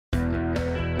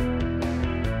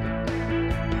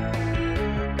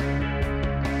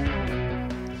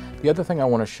The other thing I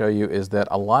want to show you is that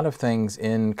a lot of things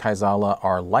in Kaizala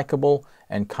are likable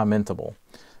and commentable.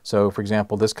 So for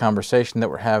example, this conversation that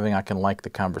we're having, I can like the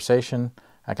conversation.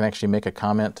 I can actually make a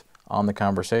comment on the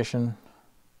conversation.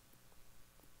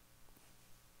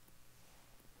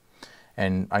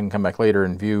 And I can come back later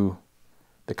and view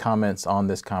the comments on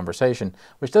this conversation,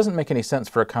 which doesn't make any sense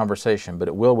for a conversation, but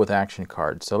it will with action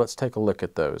cards. So let's take a look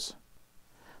at those.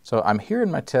 So I'm here in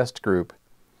my test group.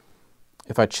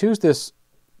 If I choose this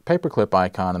paperclip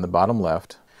icon in the bottom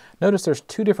left, notice there's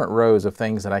two different rows of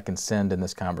things that I can send in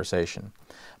this conversation.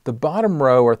 The bottom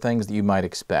row are things that you might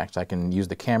expect. I can use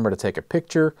the camera to take a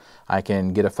picture. I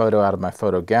can get a photo out of my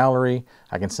photo gallery.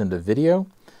 I can send a video.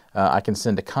 I can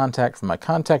send a contact from my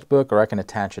contact book, or I can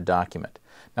attach a document.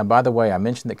 Now, by the way, I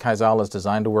mentioned that Kaizala is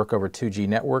designed to work over 2G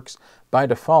networks. By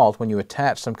default, when you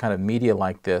attach some kind of media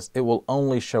like this, it will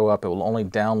only show up, it will only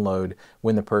download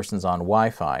when the person's on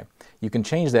Wi-Fi. You can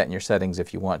change that in your settings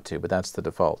if you want to, but that's the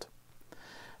default.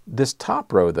 This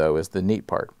top row, though, is the neat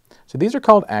part. So these are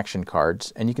called action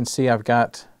cards, and you can see I've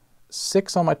got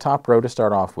 6 on my top row to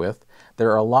start off with.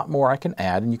 There are a lot more I can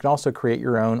add, and you can also create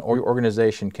your own, or your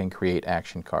organization can create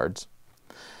action cards.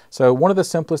 So one of the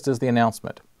simplest is the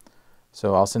announcement.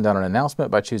 So I'll send out an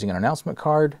announcement by choosing an announcement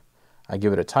card. I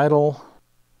give it a title,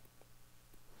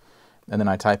 and then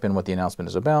I type in what the announcement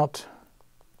is about.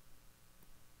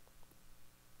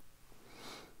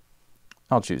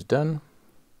 I'll choose done.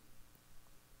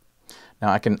 Now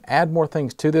I can add more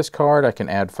things to this card. I can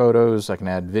add photos, I can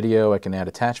add video, I can add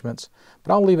attachments,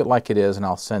 but I'll leave it like it is and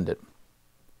I'll send it.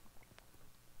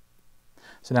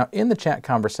 So now in the chat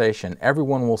conversation,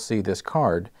 everyone will see this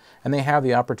card, and they have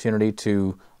the opportunity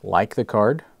to like the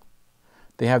card.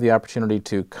 They have the opportunity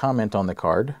to comment on the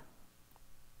card.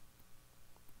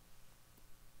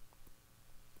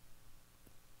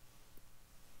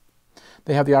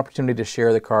 They have the opportunity to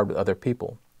share the card with other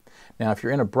people. Now, if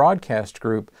you're in a broadcast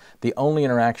group, the only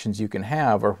interactions you can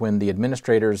have are when the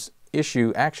administrators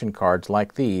issue action cards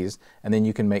like these, and then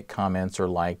you can make comments or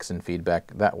likes and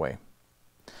feedback that way.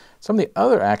 Some of the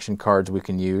other action cards we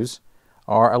can use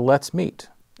are a let's meet.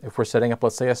 If we're setting up,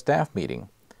 let's say, a staff meeting.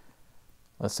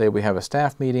 Let's say we have a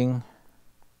staff meeting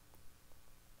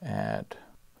at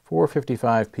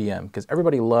 4:55 p.m. because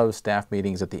everybody loves staff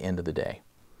meetings at the end of the day.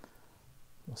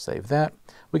 We'll save that.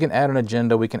 We can add an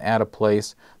agenda, we can add a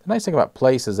place. The nice thing about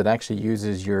place is it actually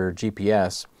uses your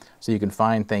GPS, so you can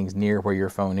find things near where your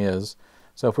phone is.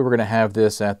 So if we were going to have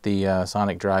this at the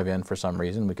Sonic Drive-In for some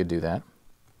reason, we could do that.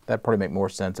 That'd probably make more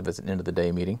sense if it's an end of the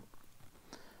day meeting.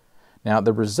 Now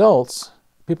the results,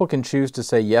 people can choose to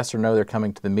say yes or no they're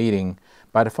coming to the meeting.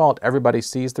 By default, everybody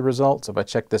sees the results. If I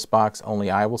check this box, only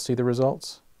I will see the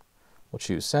results. We'll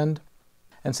choose send.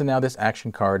 And so now this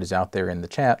action card is out there in the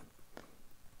chat.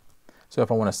 So if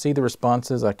I want to see the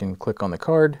responses, I can click on the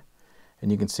card,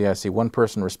 and you can see I see one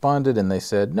person responded and they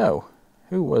said no.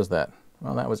 Who was that?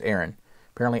 Well, that was Aaron.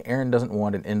 Apparently Aaron doesn't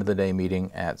want an end of the day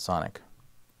meeting at Sonic.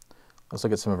 Let's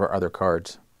look at some of our other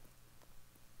cards.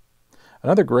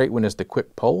 Another great one is the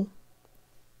quick poll.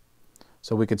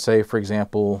 So we could say, for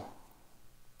example,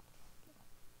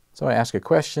 so I ask a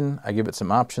question, I give it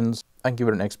some options. I can give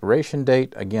it an expiration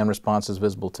date. Again, response is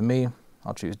visible to me.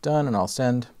 I'll choose done and I'll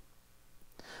send.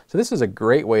 So this is a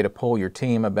great way to poll your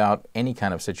team about any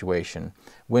kind of situation.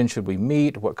 When should we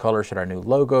meet? What color should our new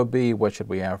logo be? What should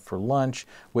we have for lunch?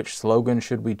 Which slogan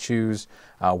should we choose?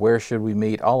 Where should we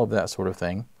meet? All of that sort of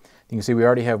thing. You can see we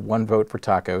already have 1 vote for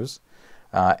tacos.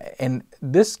 And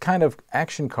this kind of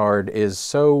action card is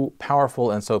so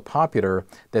powerful and so popular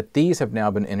that these have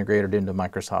now been integrated into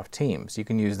Microsoft Teams. You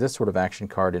can use this sort of action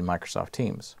card in Microsoft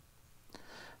Teams.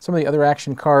 Some of the other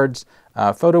action cards,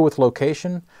 photo with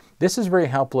location. This is very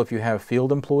helpful if you have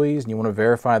field employees and you want to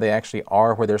verify they actually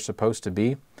are where they're supposed to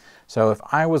be. So if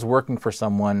I was working for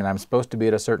someone and I'm supposed to be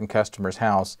at a certain customer's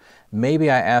house,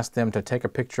 maybe I ask them to take a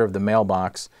picture of the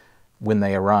mailbox when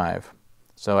they arrive.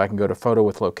 So I can go to photo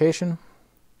with location.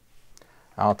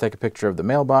 I'll take a picture of the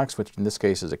mailbox, which in this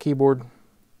case is a keyboard.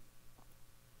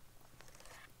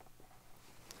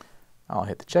 I'll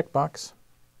hit the checkbox.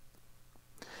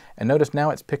 And notice now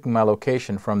it's picking my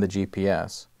location from the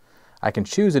GPS. I can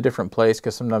choose a different place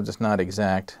because sometimes it's not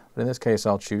exact, but in this case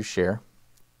I'll choose share.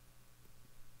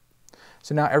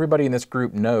 So now everybody in this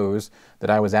group knows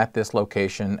that I was at this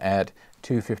location at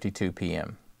 2:52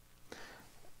 p.m.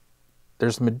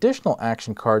 There's some additional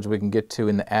action cards we can get to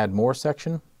in the Add More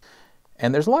section.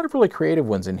 And there's a lot of really creative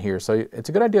ones in here, so it's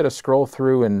a good idea to scroll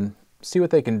through and see what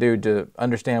they can do to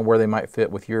understand where they might fit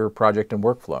with your project and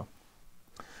workflow.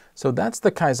 So that's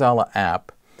the Kaizala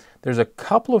app. There's a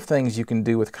couple of things you can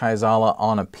do with Kaizala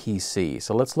on a PC.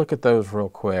 So let's look at those real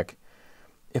quick.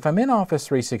 If I'm in Office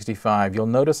 365, you'll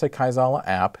notice a Kaizala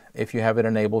app if you have it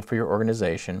enabled for your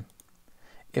organization.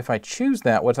 If I choose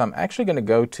that, what I'm actually going to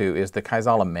go to is the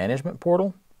Kaizala Management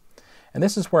Portal. And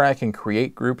this is where I can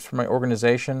create groups for my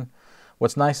organization.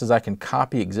 What's nice is I can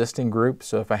copy existing groups.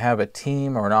 So if I have a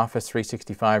team or an Office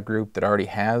 365 group that already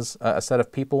has a set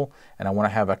of people and I want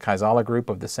to have a Kaizala group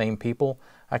of the same people,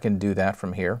 I can do that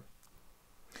from here.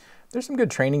 There's some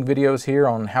good training videos here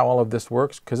on how all of this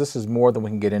works, because this is more than we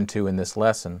can get into in this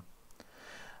lesson.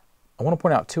 I want to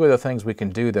point out two other things we can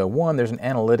do though. One, there's an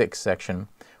analytics section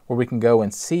where we can go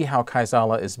and see how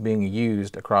Kaizala is being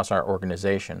used across our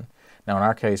organization. Now in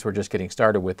our case, we're just getting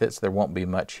started with it, so there won't be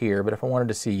much here, but if I wanted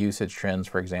to see usage trends,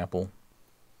 for example.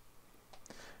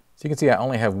 So you can see I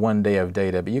only have 1 day of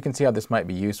data, but you can see how this might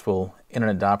be useful in an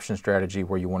adoption strategy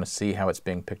where you want to see how it's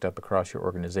being picked up across your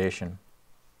organization.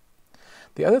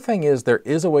 The other thing is there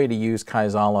is a way to use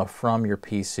Kaizala from your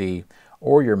PC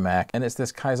or your Mac, and it's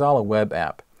this Kaizala web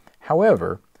app.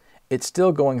 However, it's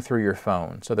still going through your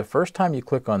phone. So the first time you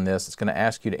click on this, it's going to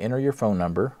ask you to enter your phone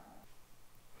number.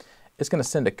 It's going to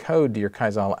send a code to your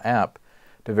Kaizala app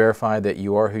to verify that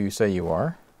you are who you say you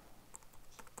are.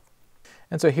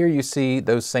 And so here you see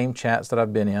those same chats that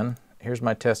I've been in. Here's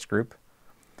my test group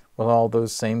with all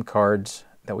those same cards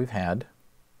that we've had.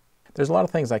 There's a lot of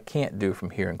things I can't do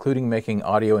from here, including making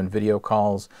audio and video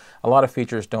calls. A lot of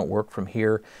features don't work from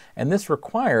here, and this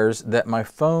requires that my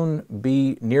phone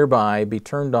be nearby, be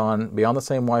turned on, be on the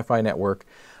same Wi-Fi network,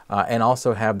 and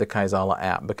also have the Kaizala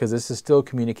app, because this is still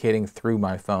communicating through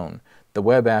my phone. The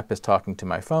web app is talking to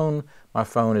my phone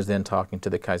is then talking to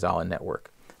the Kaizala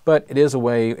network. But it is a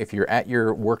way, if you're at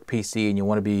your work PC and you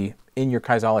want to be in your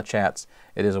Kaizala chats,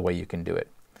 it is a way you can do it.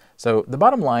 So the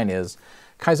bottom line is,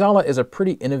 Kaizala is a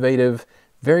pretty innovative,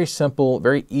 very simple,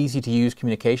 very easy to use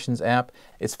communications app.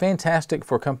 It's fantastic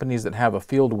for companies that have a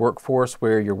field workforce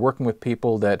where you're working with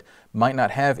people that might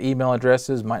not have email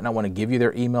addresses, might not want to give you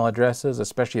their email addresses,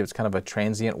 especially if it's kind of a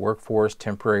transient workforce,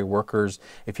 temporary workers.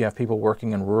 If you have people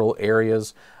working in rural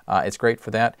areas, it's great for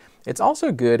that. It's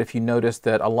also good if you notice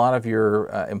that a lot of your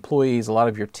employees, a lot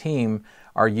of your team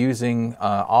are using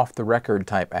off-the-record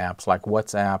type apps like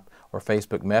WhatsApp or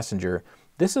Facebook Messenger.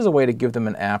 This is a way to give them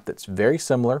an app that's very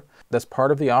similar, that's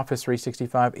part of the Office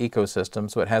 365 ecosystem,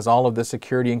 so it has all of the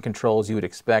security and controls you would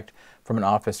expect from an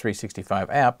Office 365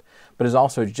 app, but is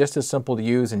also just as simple to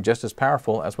use and just as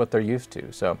powerful as what they're used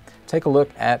to. So take a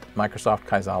look at Microsoft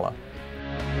Kaizala.